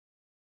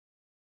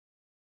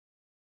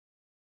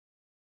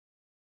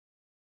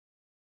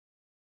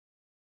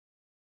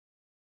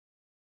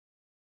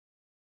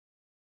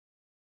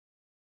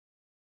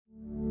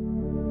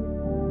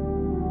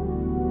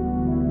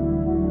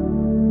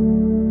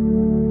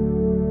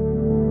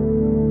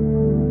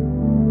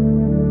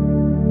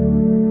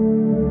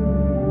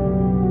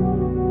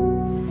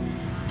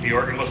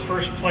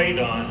first played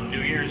on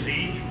New Year's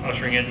Eve,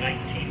 ushering in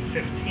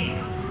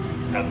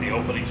 1915 at the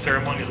opening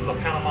ceremonies of the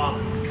Panama,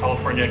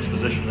 California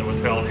exposition that was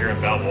held here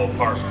at Balboa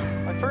Park.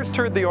 I first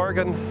heard the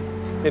organ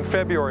in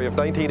February of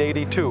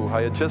 1982.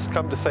 I had just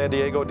come to San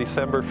Diego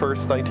December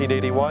 1st,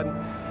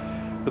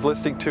 1981. Was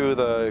listening to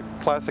the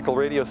classical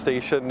radio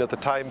station at the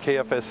time,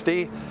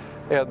 KFSD,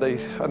 and they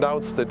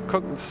announced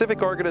that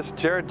civic organist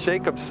Jared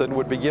Jacobson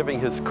would be giving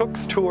his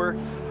Cook's tour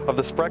of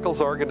the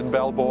Spreckels Organ in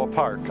Balboa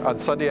Park on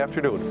Sunday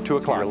afternoon, 2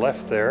 o'clock. To your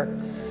left there,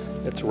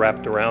 it's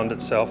wrapped around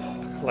itself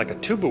like a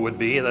tuba would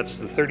be. That's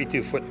the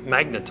 32-foot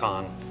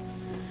magneton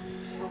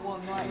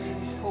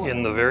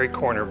in the very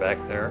corner back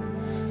there.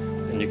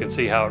 And you can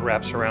see how it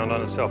wraps around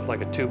on itself like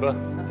a tuba.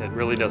 It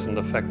really doesn't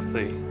affect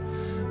the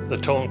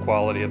tone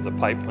quality of the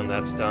pipe when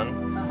that's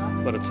done.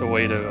 But it's a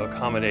way to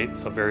accommodate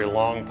a very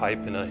long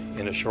pipe in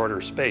a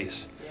shorter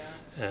space.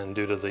 And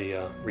due to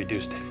the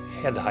reduced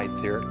head height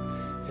here,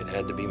 it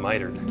had to be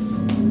mitered.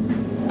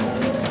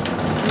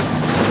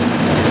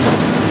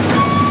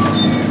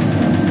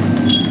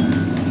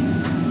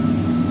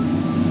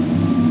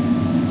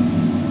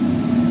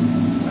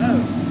 Oh,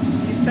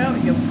 you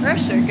felt your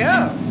pressure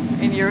go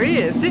in your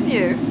ears, didn't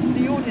you?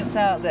 The audience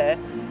out there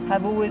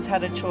have always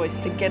had a choice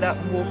to get up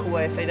and walk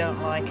away if they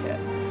don't like it.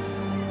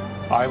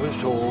 I was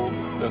told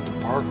that the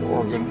park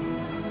organ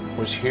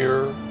was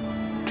here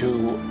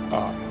to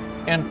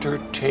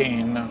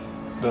entertain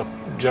the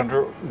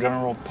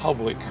general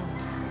public,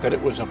 that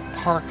it was a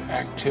park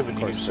activity. Of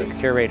course, the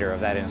curator of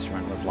that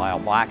instrument was Lyle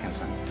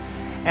Blackington.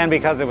 And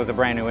because it was a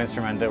brand new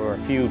instrument, there were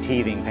a few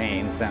teething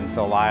pains, and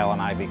so Lyle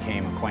and I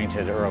became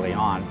acquainted early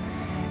on.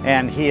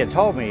 And he had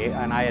told me,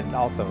 and I had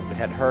also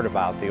heard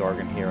about the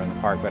organ here in the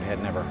park, but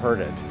had never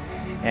heard it.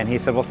 And he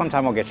said, well,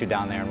 sometime we'll get you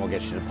down there and we'll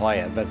get you to play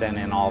it. But then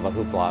in all the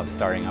hoopla of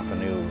starting up a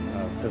new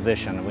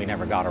position, we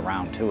never got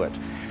around to it.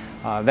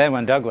 Then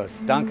when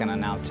Douglas Duncan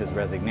announced his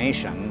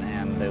resignation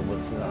and it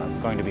was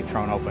going to be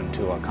thrown open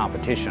to a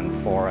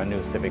competition for a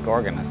new civic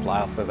organist,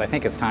 Lyle says, I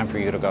think it's time for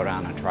you to go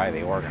down and try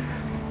the organ.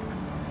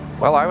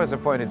 Well, I was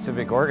appointed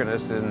civic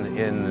organist in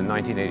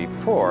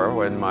 1984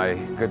 when my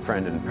good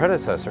friend and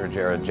predecessor,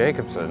 Jared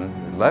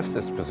Jacobson, left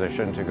this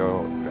position to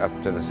go up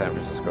to the San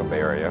Francisco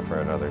Bay Area for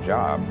another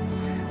job.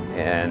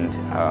 And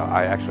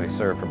I actually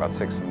served for about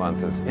 6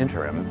 months as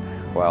interim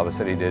while the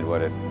city did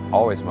what it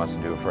always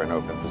must do for an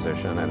open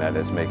position, and that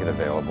is make it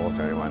available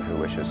to anyone who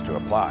wishes to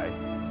apply.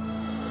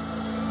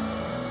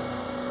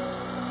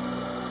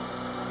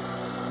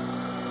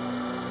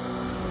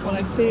 What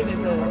I feel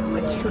is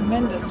a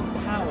tremendous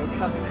power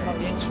coming from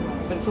the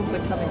instrument, but it's also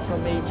coming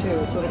from me too.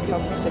 It sort of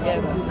comes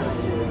together,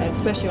 and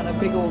especially on a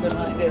big organ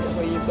like this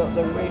where you've got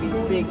the really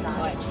big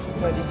pipes,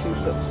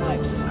 32-foot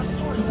pipes,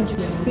 you can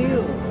just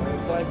feel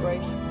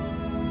vibration.